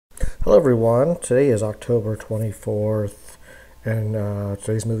Hello everyone, today is October 24th and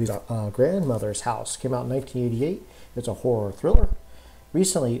today's movie is Grandmother's House. Came out in 1988. It's a horror thriller.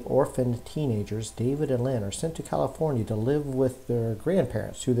 Recently, orphaned teenagers David and Lynn are sent to California to live with their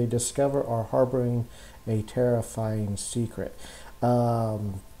grandparents, who they discover are harboring a terrifying secret. Yeah,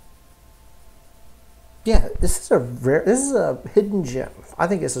 this is a hidden gem. I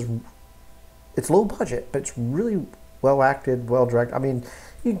think it's low budget, but it's really well acted, well directed. I mean,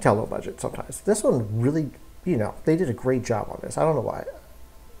 you can tell low budget sometimes. This one really, they did a great job on this. I don't know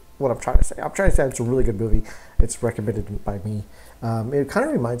what I'm trying to say. I'm trying to say it's a really good movie. It's recommended by me. It kind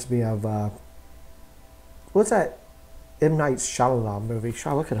of reminds me of, what's that M. Night Shyamalan movie? Should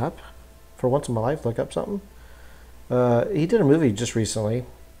I look it up? For once in my life, look up something. He did a movie just recently.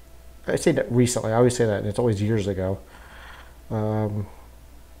 I say that recently. I always say that, and it's always years ago.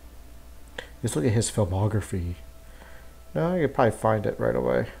 Just look at his filmography. No, I could probably find it right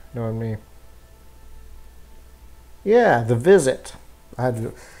away. You know what I mean? Yeah, The Visit. I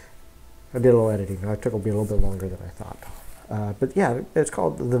did a little editing. It took me a little bit longer than I thought. But yeah, it's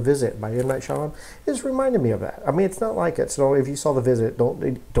called The Visit by M. Night Shyamalan. It's reminded me of that. I mean, it's not like it. So if you saw The Visit,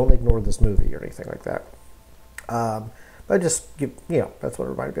 don't ignore this movie or anything like that. But just give, that's what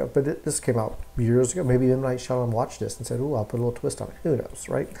it reminded me of. But this came out years ago. Maybe M. Night Shyamalan watched this and said, "Ooh, I'll put a little twist on it." Who knows,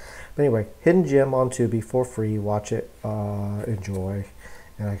 right? But anyway, hidden gem on TUBI for free. Watch it, enjoy,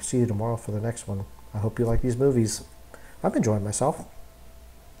 and I see you tomorrow for the next one. I hope you like these movies. I'm enjoying myself.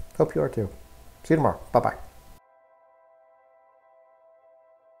 Hope you are too. See you tomorrow. Bye bye.